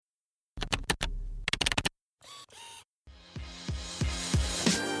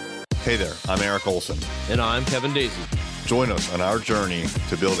Hey there, I'm Eric Olson. And I'm Kevin Daisy. Join us on our journey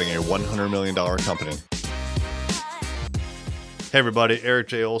to building a $100 million company. Hey everybody, Eric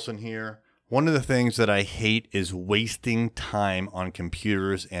J. Olson here. One of the things that I hate is wasting time on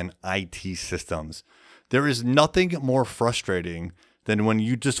computers and IT systems. There is nothing more frustrating than when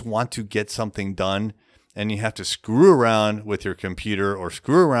you just want to get something done and you have to screw around with your computer or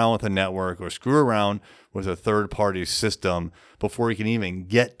screw around with a network or screw around with a third-party system before you can even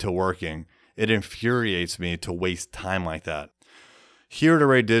get to working. It infuriates me to waste time like that. Here at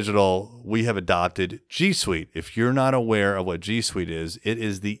Array Digital, we have adopted G Suite. If you're not aware of what G Suite is, it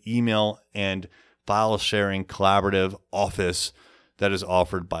is the email and file sharing collaborative office that is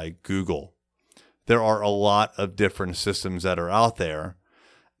offered by Google. There are a lot of different systems that are out there.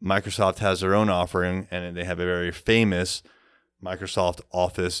 Microsoft has their own offering, and they have a very famous Microsoft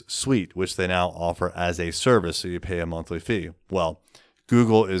Office suite, which they now offer as a service, so you pay a monthly fee. Well,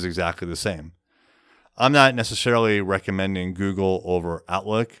 Google is exactly the same. I'm not necessarily recommending Google over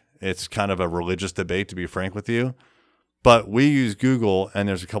Outlook. It's kind of a religious debate, to be frank with you. But we use Google, and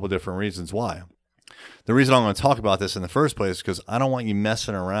there's a couple different reasons why. The reason I'm going to talk about this in the first place is because I don't want you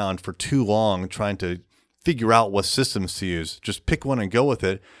messing around for too long trying to figure out what systems to use. Just pick one and go with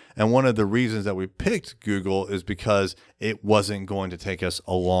it. And one of the reasons that we picked Google is because it wasn't going to take us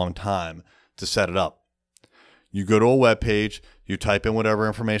a long time to set it up. You go to a web page, you type in whatever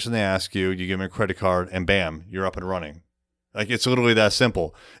information they ask you, you give them a credit card, and bam, you're up and running. Like, it's literally that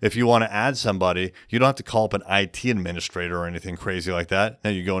simple. If you want to add somebody, you don't have to call up an IT administrator or anything crazy like that.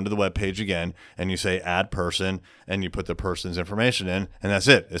 Now you go into the web page again and you say add person, and you put the person's information in, and that's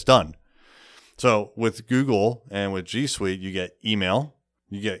it. It's done. So with Google and with G Suite, you get email,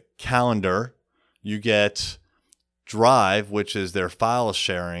 you get calendar, you get Drive, which is their file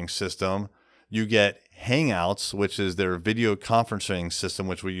sharing system. You get Hangouts, which is their video conferencing system,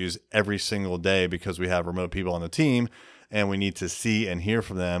 which we use every single day because we have remote people on the team and we need to see and hear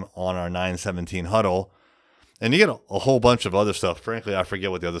from them on our 917 huddle. And you get a whole bunch of other stuff. Frankly, I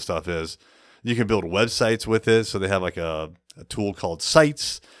forget what the other stuff is. You can build websites with it. So they have like a tool called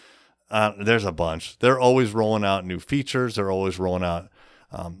Sites. There's a bunch. They're always rolling out new features. They're always rolling out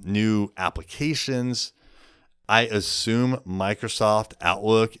new applications. I assume Microsoft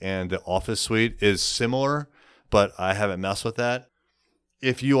Outlook and the Office suite is similar, but I haven't messed with that.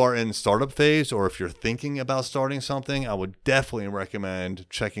 If you are in startup phase or if you're thinking about starting something, I would definitely recommend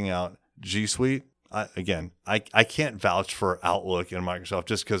checking out G Suite. I can't vouch for Outlook and Microsoft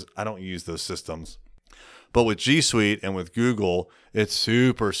just because I don't use those systems. But with G Suite and with Google, it's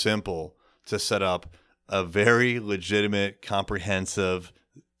super simple to set up a very legitimate, comprehensive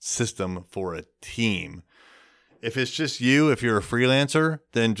system for a team. If it's just you, if you're a freelancer,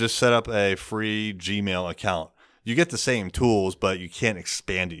 then just set up a free Gmail account. You get the same tools, but you can't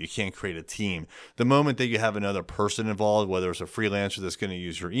expand it. You can't create a team. The moment that you have another person involved, whether it's a freelancer that's going to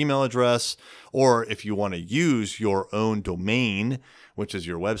use your email address, or if you want to use your own domain, which is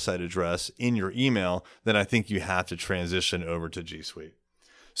your website address, in your email, then I think you have to transition over to G Suite.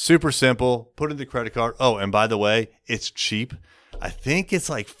 Super simple. Put in the credit card. Oh, and by the way, it's cheap. I think it's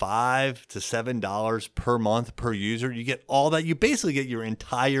like $5 to $7 per month per user. You get all that. You basically get your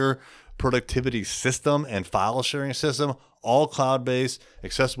entire productivity system and file sharing system, all cloud-based,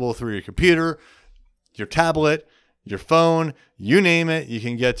 accessible through your computer, your tablet, your phone, you name it, you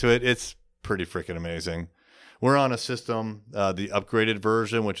can get to it. It's pretty freaking amazing. We're on a system, the upgraded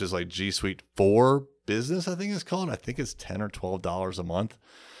version, which is like G Suite 4 Business, I think it's called. I think it's $10 or $12 a month.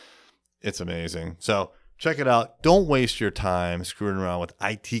 It's amazing. So check it out. Don't waste your time screwing around with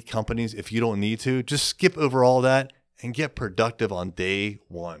IT companies if you don't need to. Just skip over all that and get productive on day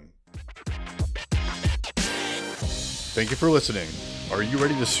one. Thank you for listening. Are you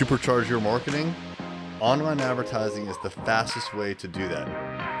ready to supercharge your marketing? Online advertising is the fastest way to do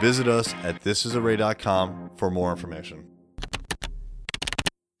that. Visit us at thisisarray.com for more information.